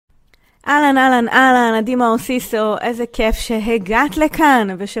אהלן, אהלן, אהלן, עדי מאורסיסו, איזה כיף שהגעת לכאן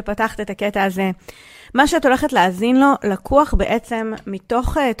ושפתחת את הקטע הזה. מה שאת הולכת להאזין לו לקוח בעצם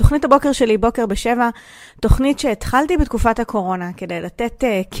מתוך תוכנית הבוקר שלי, בוקר בשבע, תוכנית שהתחלתי בתקופת הקורונה כדי לתת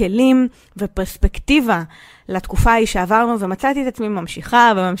כלים ופרספקטיבה לתקופה ההיא שעברנו, ומצאתי את עצמי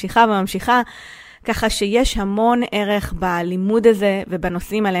ממשיכה וממשיכה וממשיכה, ככה שיש המון ערך בלימוד הזה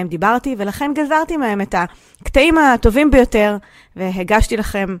ובנושאים עליהם דיברתי, ולכן גזרתי מהם את הקטעים הטובים ביותר, והגשתי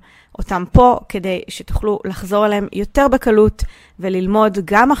לכם אותם פה כדי שתוכלו לחזור אליהם יותר בקלות וללמוד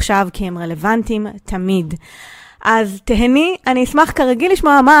גם עכשיו כי הם רלוונטיים תמיד. אז תהני, אני אשמח כרגיל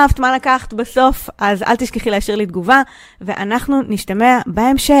לשמוע מה אהבת, מה לקחת בסוף, אז אל תשכחי להשאיר לי תגובה, ואנחנו נשתמע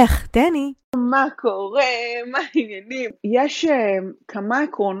בהמשך. תהני. מה קורה? מה העניינים? יש כמה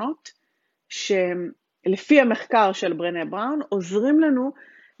עקרונות שלפי המחקר של ברנה בראון עוזרים לנו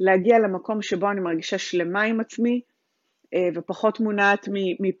להגיע למקום שבו אני מרגישה שלמה עם עצמי, ופחות מונעת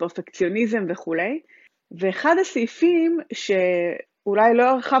מפרפקציוניזם וכו'. ואחד הסעיפים שאולי לא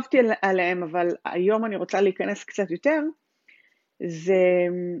הרחבתי עליהם, אבל היום אני רוצה להיכנס קצת יותר, זה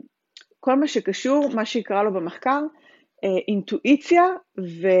כל מה שקשור, מה שיקרא לו במחקר, אינטואיציה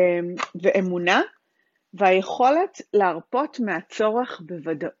ואמונה, והיכולת להרפות מהצורך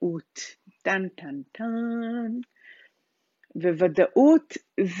בוודאות. טן טן טן. וודאות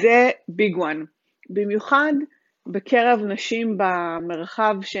זה ביג וואן. במיוחד בקרב נשים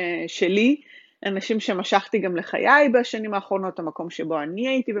במרחב שלי, אנשים שמשכתי גם לחיי בשנים האחרונות, המקום שבו אני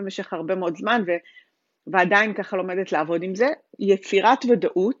הייתי במשך הרבה מאוד זמן, ועדיין ככה לומדת לעבוד עם זה. יצירת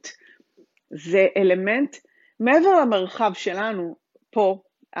ודאות זה אלמנט, מעבר למרחב שלנו, פה,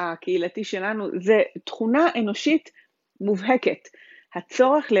 הקהילתי שלנו, זה תכונה אנושית מובהקת.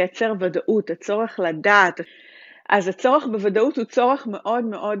 הצורך לייצר ודאות, הצורך לדעת. אז הצורך בוודאות הוא צורך מאוד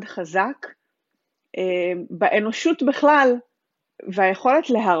מאוד חזק, באנושות בכלל, והיכולת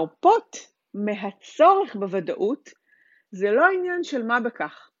להרפות מהצורך בוודאות, זה לא עניין של מה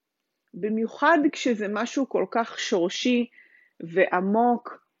בכך. במיוחד כשזה משהו כל כך שורשי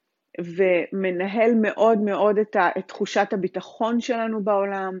ועמוק, ומנהל מאוד מאוד את תחושת הביטחון שלנו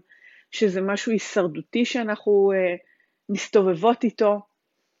בעולם, שזה משהו הישרדותי שאנחנו מסתובבות איתו.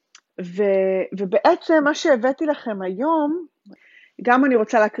 ובעצם מה שהבאתי לכם היום, גם אני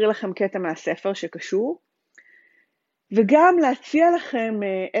רוצה להקריא לכם קטע מהספר שקשור, וגם להציע לכם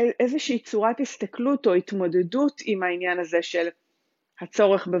איזושהי צורת הסתכלות או התמודדות עם העניין הזה של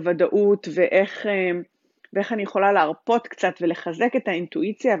הצורך בוודאות, ואיך אני יכולה להרפות קצת ולחזק את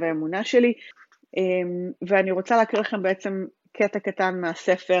האינטואיציה והאמונה שלי. ואני רוצה להקריא לכם בעצם קטע קטן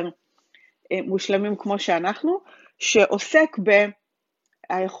מהספר מושלמים כמו שאנחנו, שעוסק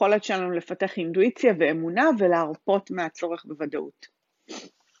היכולת שלנו לפתח אינטואיציה ואמונה ולהרפות מהצורך בוודאות.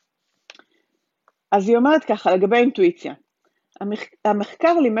 אז היא אומרת ככה, לגבי אינטואיציה.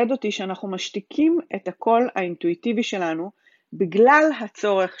 המחקר לימד אותי שאנחנו משתיקים את הקול האינטואיטיבי שלנו בגלל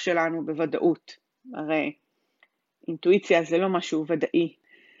הצורך שלנו בוודאות. הרי אינטואיציה זה לא משהו ודאי.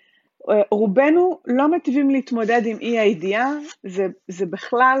 רובנו לא מטבים להתמודד עם אי הידיעה, זה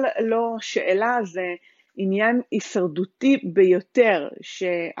בכלל לא שאלה, זה עניין הישרדותי ביותר,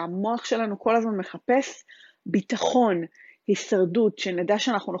 שהמוח שלנו כל הזמן מחפש ביטחון, הישרדות, שנדע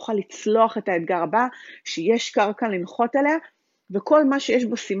שאנחנו נוכל לצלוח את האתגר הבא, שיש קרקע לנחות עליה, וכל מה שיש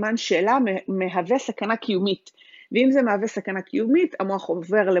בו סימן שאלה מהווה סכנה קיומית. ואם זה מהווה סכנה קיומית, המוח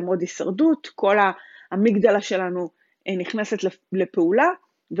עובר למוד הישרדות, כל המגדלה שלנו נכנסת לפעולה,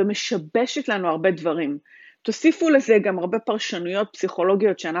 ומשבשת לנו הרבה דברים. תוסיפו לזה גם הרבה פרשנויות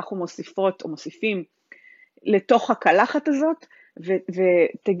פסיכולוגיות שאנחנו מוסיפות או מוסיפים, לתוך הקלחת הזאת,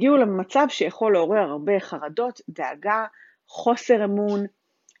 ותגיעו למצב שיכול לעורר הרבה חרדות, דאגה, חוסר אמון,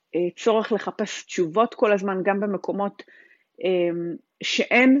 צורך לחפש תשובות כל הזמן, גם במקומות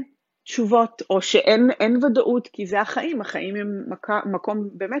שאין תשובות, או שאין ודאות, כי זה החיים הם מקום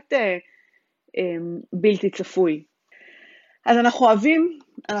באמת בלתי צפוי. אז אנחנו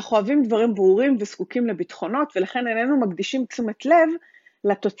אוהבים דברים ברורים וזקוקים לביטחונות, ולכן איננו מקדישים תשומת לב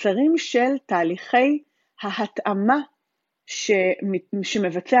לתוצרים של תהליכי ההתאמה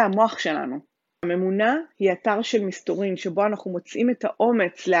שמבצע המוח שלנו. האמונה היא אתר של מסתורין, שבו אנחנו מוצאים את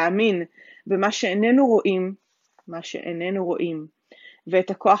האומץ להאמין במה שאיננו רואים, ואת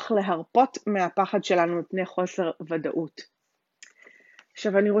הכוח להרפות מהפחד שלנו מפני חוסר ודאות.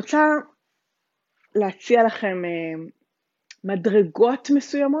 עכשיו אני רוצה להציע לכם מדרגות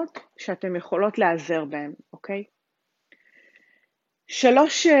מסוימות שאתם יכולות לעזר בהן, אוקיי?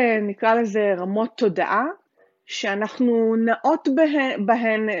 3 נקרא לזה רמות תודעה, שאנחנו נעות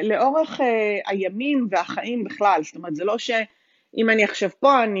בהן לאורך הימים והחיים בכלל. זאת אומרת, זה לא שאם אני עכשיו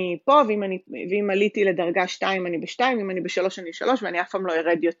פה, אני פה, ואם עליתי לדרגה 2, אני ב2, אם אני ב3, אני ב3, ואני אף פעם לא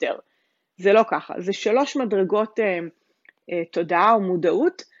ארד יותר. זה לא ככה, זה 3 מדרגות תודעה או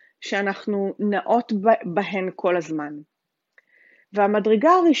מודעות שאנחנו נעות בהן כל הזמן. והמדרגה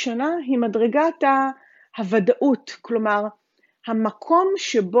הראשונה היא מדרגת הוודאות, כלומר, המקום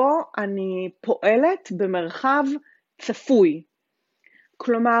שבו אני פועלת במרחב צפוי.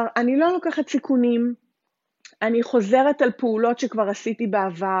 כלומר, אני לא לוקחת סיכונים, אני חוזרת על פעולות שכבר עשיתי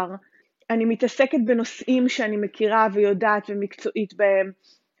בעבר, אני מתעסקת בנושאים שאני מכירה ויודעת ומקצועית בהם,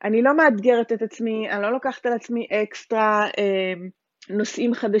 אני לא מאתגרת את עצמי, אני לא לוקחת על עצמי אקסטרה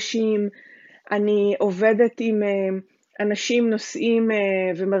נושאים חדשים, אני עובדת עם אנשים, נושאים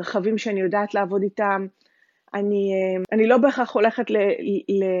ומרחבים שאני יודעת לעבוד איתם, אני לא בהכרח הולכת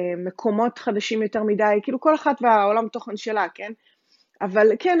למקומות חדשים יותר מדי, כאילו כל אחת והעולם תוכן שלה, כן? אבל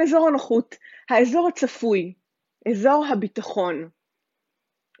כן, אזור הנוחות, האזור הצפוי, אזור הביטחון,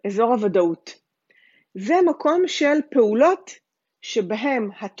 אזור הוודאות. זה מקום של פעולות שבהם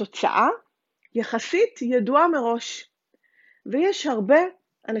התוצאה יחסית ידועה מראש. ויש הרבה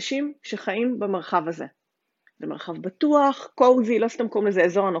אנשים שחיים במרחב הזה. זה מרחב בטוח, קוזי, לא סתם קוראים לזה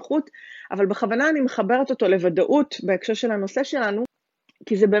אזור הנוחות, אבל בכוונה אני מחברת אותו לוודאות בהקשר של הנושא שלנו,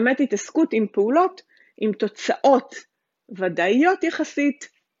 כי זה באמת התעסקות עם פעולות, עם תוצאות ודאיות יחסית,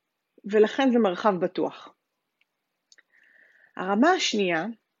 ולכן זה מרחב בטוח. הרמה השנייה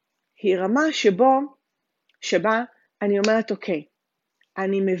היא רמה שבה אני אומרת, אוקיי,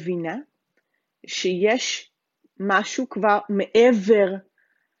 אני מבינה שיש משהו כבר מעבר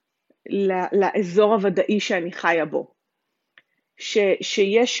לאזור הוודאי שאני חיה בו.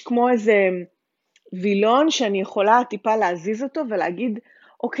 שיש כמו איזה וילון שאני יכולה טיפה להזיז אותו ולהגיד,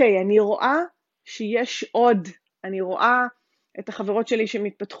 אוקיי, אני רואה שיש עוד, אני רואה את החברות שלי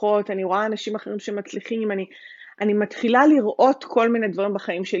שמתפתחות, אני רואה אנשים אחרים שמצליחים, אני מתחילה לראות כל מיני דברים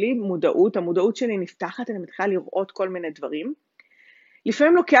בחיים שלי, המודעות שלי נפתחת, אני מתחילה לראות כל מיני דברים.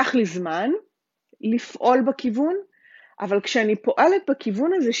 לפעמים לוקח לי זמן לפעול בכיוון, אבל כשאני פועלת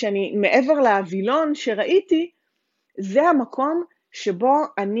בכיוון הזה, שאני מעבר לווילון שראיתי, זה המקום שבו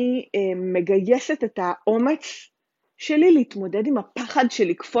אני מגייסת את האומץ שלי להתמודד עם הפחד של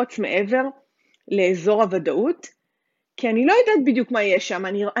לקפוץ מעבר לאזור הוודאות, כי אני לא יודעת בדיוק מה יש שם,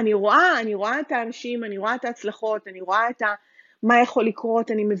 אני רואה את האנשים, אני רואה את ההצלחות, אני רואה מה יכול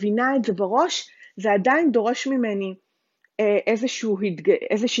לקרות, אני מבינה את זה בראש, זה עדיין דורש ממני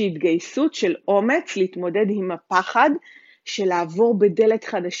איזושהי התגייסות של אומץ להתמודד עם הפחד, של לעבור בדלת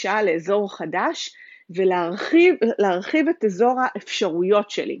חדשה לאזור חדש, ולהרחיב את אזור האפשרויות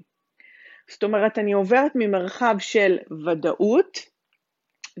שלי. זאת אומרת, אני עוברת ממרחב של ודאות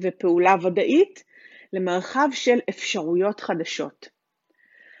ופעולה ודאית, למרחב של אפשרויות חדשות.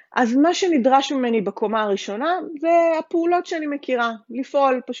 אז מה שנדרש ממני בקומה הראשונה, זה הפעולות שאני מכירה,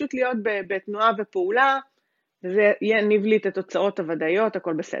 לפעול, פשוט להיות בתנועה ופעולה, וזה יניב לי את התוצאות הוודאיות,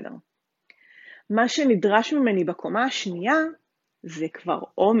 הכל בסדר. מה שנדרש ממני בקומה השנייה, זה כבר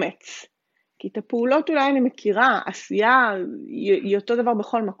אומץ. כי את הפעולות אולי אני מכירה, עשייה היא אותו דבר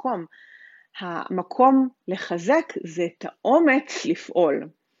בכל מקום. המקום לחזק זה את האומץ לפעול.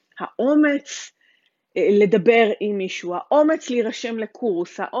 האומץ לדבר עם מישהו, האומץ להירשם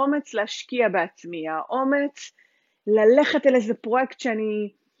לקורס, האומץ להשקיע בעצמי, האומץ ללכת אל איזה פרויקט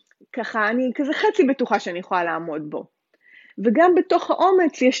שאני כזה חצי בטוחה שאני יכולה לעמוד בו. וגם בתוך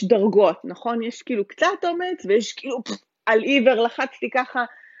האומץ יש דרגות, נכון? יש כאילו קצת אומץ ויש כאילו על עיוור לחצתי ככה,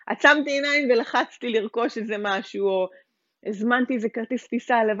 עצמתי עיניים ולחצתי לרכוש איזה משהו, או הזמנתי איזה כרטיס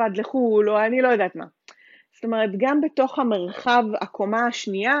טיסה לבד לחול, או אני לא יודעת מה. זאת אומרת, גם בתוך המרחב, הקומה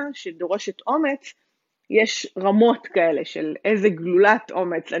השנייה שדורשת אומץ, יש רמות כאלה של איזה גלולת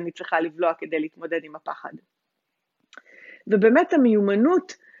אומץ אני צריכה לבלוע כדי להתמודד עם הפחד. ובאמת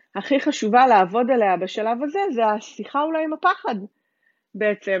המיומנות הכי חשובה לעבוד עליה בשלב הזה, זה השיחה אולי עם הפחד.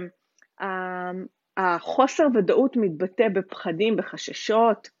 בעצם, החוסר ודאות מתבטא בפחדים,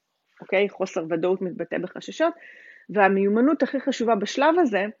 בחששות, אוקיי? חוסר ודאות מתבטא בחששות, והמיומנות הכי חשובה בשלב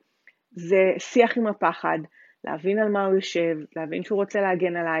הזה, זה שיח עם הפחד, להבין על מה הוא יושב, להבין שהוא רוצה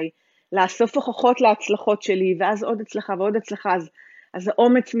להגן עליי, לאסוף הוכחות להצלחות שלי, ואז עוד הצלחה ועוד הצלחה, אז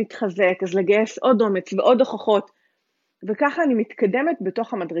האומץ מתחזק, אז לגייס עוד אומץ ועוד הוכחות, וככה אני מתקדמת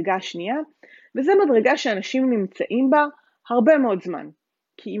בתוך המדרגה השנייה, וזו מדרגה שאנשים נמצאים בה הרבה מאוד זמן,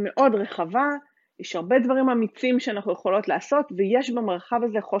 כי היא מאוד רחבה, יש הרבה דברים אמיצים שאנחנו יכולות לעשות, ויש במרחב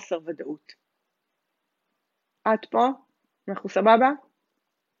הזה חוסר ודאות. עד פה, אנחנו סבבה?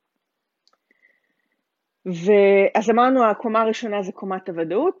 אז אמרנו, הקומה הראשונה זה קומת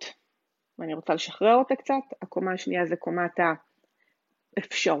הוודאות, ואני רוצה לשחרר אותה קצת, הקומה השנייה זה קומת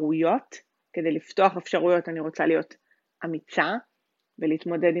האפשרויות, כדי לפתוח אפשרויות אני רוצה להיות אמיצה,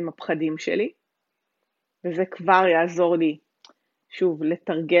 ולהתמודד עם הפחדים שלי, וזה כבר יעזור לי שוב,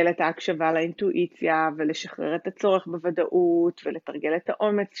 לתרגל את ההקשבה לאינטואיציה ולשחרר את הצורך בוודאות ולתרגל את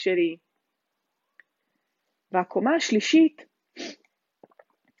האומץ שלי. והקומה השלישית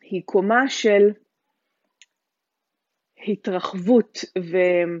היא קומה של התרחבות,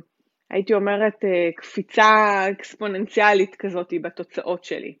 והייתי אומרת קפיצה אקספוננציאלית כזאת בתוצאות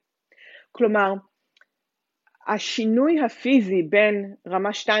שלי. כלומר, השינוי הפיזי בין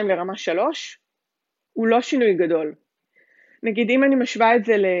רמה 2 לרמה 3 הוא לא שינוי גדול. נגיד אם אני משווה את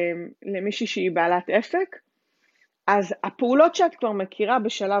זה למישהי שהיא בעלת עסק, אז הפעולות שאת כבר מכירה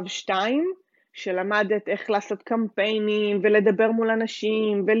בשלב 2, שלמדת איך לעשות קמפיינים ולדבר מול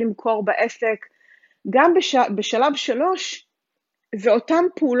אנשים ולמכור בעסק, גם בשלב 3 זה אותן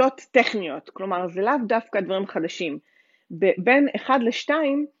פעולות טכניות, כלומר זה לאו דווקא דברים חדשים. בין 1 ל-2,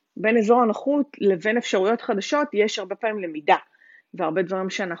 בין אזור הנוחות לבין אפשרויות חדשות, יש הרבה פעמים למידה, והרבה דברים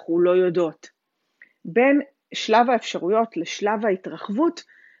שאנחנו לא יודעות. בין שלב האפשרויות לשלב ההתרחבות,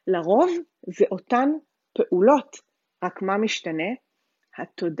 לרוב זה אותן פעולות, רק מה משתנה?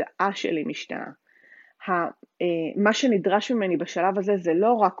 התודעה שלי משתנה. מה שנדרש ממני בשלב הזה זה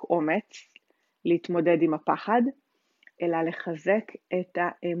לא רק אומץ להתמודד עם הפחד, אלא לחזק את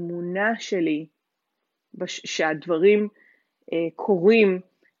האמונה שלי שהדברים קורים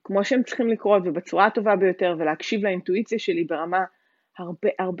כמו שהם צריכים לקרות ובצורה הטובה ביותר, ולהקשיב לאינטואיציה שלי ברמה הרבה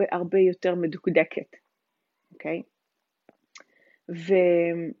הרבה הרבה יותר מדוקדקת. אוקיי?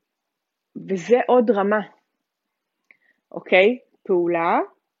 וזה עוד רמה. אוקיי? פעולה,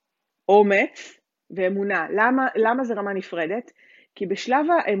 אומץ ואמונה. למה זה רמה נפרדת? כי בשלב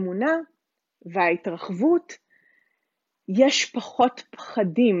האמונה וההתרחבות יש פחות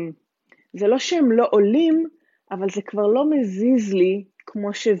פחדים. זה לא שהם לא עולים, אבל זה כבר לא מזיז לי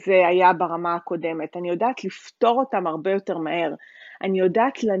כמו שזה היה ברמה הקודמת. אני יודעת לפתור אותם הרבה יותר מהר. אני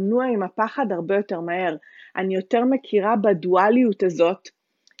יודעת לנוע עם הפחד הרבה יותר מהר. אני יותר מכירה בדואליות הזאת,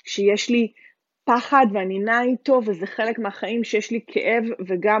 שיש לי פחד ואני נעה איתו, וזה חלק מהחיים שיש לי כאב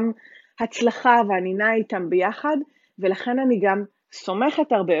וגם הצלחה, ואני נעה איתם ביחד, ולכן אני גם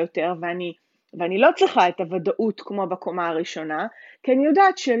סומכת הרבה יותר, ואני לא צריכה את הוודאות כמו בקומה הראשונה, כי אני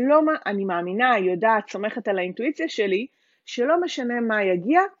יודעת שלא, אני מאמינה, יודעת, סומכת על האינטואיציה שלי, שלא משנה מה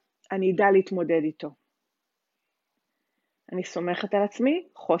יגיע, אני אדע להתמודד איתו. אני סומכת על עצמי,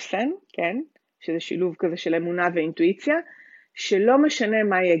 חוסן, כן, שזה שילוב כזה של אמונה ואינטואיציה, שלא משנה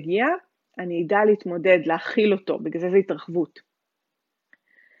מה יגיע, אני אדע להתמודד, להכיל אותו, בגלל זה התרחבות.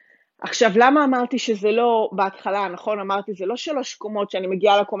 עכשיו, למה אמרתי שזה לא בהתחלה, נכון? אמרתי, זה לא 3 קומות שאני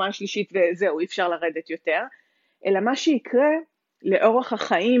מגיעה לקומה השלישית וזהו, אי אפשר לרדת יותר, אלא מה שיקרה לאורך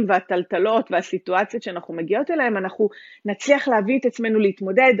החיים והטלטלות והסיטואציות שאנחנו מגיעות אליהם, אנחנו נצליח להביא את עצמנו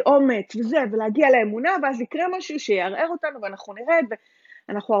להתמודד, אומץ וזה, ולהגיע לאמונה, ואז יקרה משהו שיערער אותנו ואנחנו נרד,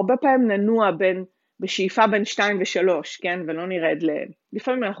 ואנחנו הרבה פעמים ננוע בשאיפה בין 2 ו-3, כן? ולא נרד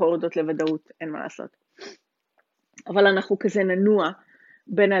לפעמים אנחנו יורדות לוודאות, אין מה לעשות. אבל אנחנו כזה ננוע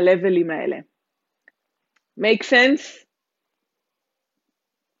בין הלבלים האלה. make sense?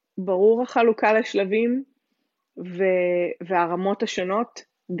 ברור החלוקה לשלבים והרמות השונות,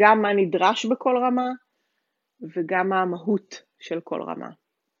 גם מה נדרש בכל רמה וגם מה המהות של כל רמה.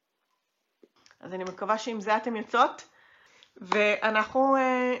 אז אני מקווה שעם זה אתם יוצאות, ואנחנו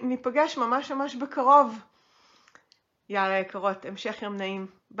ניפגש ממש ממש בקרוב. יאללה יקרות, המשך יום נעים.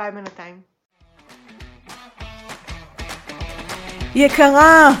 ביי בינתיים.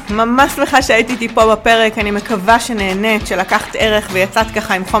 יקרה, ממש שמחה שהייתי איתי פה בפרק, אני מקווה שנהנית, שלקחת ערך ויצאת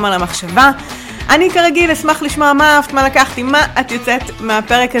ככה עם חומר למחשבה. אני כרגיל אשמח לשמוע מה אהבת, מה לקחתי, מה את יוצאת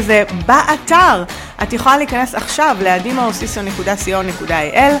מהפרק הזה באתר. את יכולה להיכנס עכשיו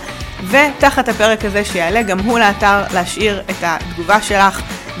ל-adimaosiso.co.il ותחת הפרק הזה שיעלה גם הוא לאתר להשאיר את התגובה שלך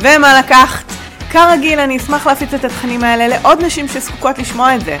ומה לקחת. כרגיל אני אשמח להפיץ את התכנים האלה לעוד נשים שזקוקות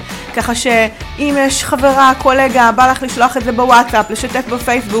לשמוע את זה, ככה שאם יש חברה, קולגה, בא לך לשלוח את זה בוואטסאפ, לשתף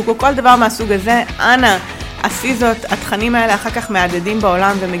בפייסבוק או כל דבר מהסוג הזה, אנא עשי זאת. התכנים האלה אחר כך מעדדים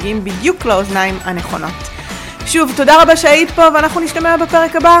בעולם ומגיעים בדיוק לאוזניים הנכונות. שוב, תודה רבה שהיית פה ואנחנו נשתמע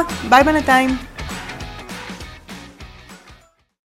בפרק הבא. ביי בינתיים.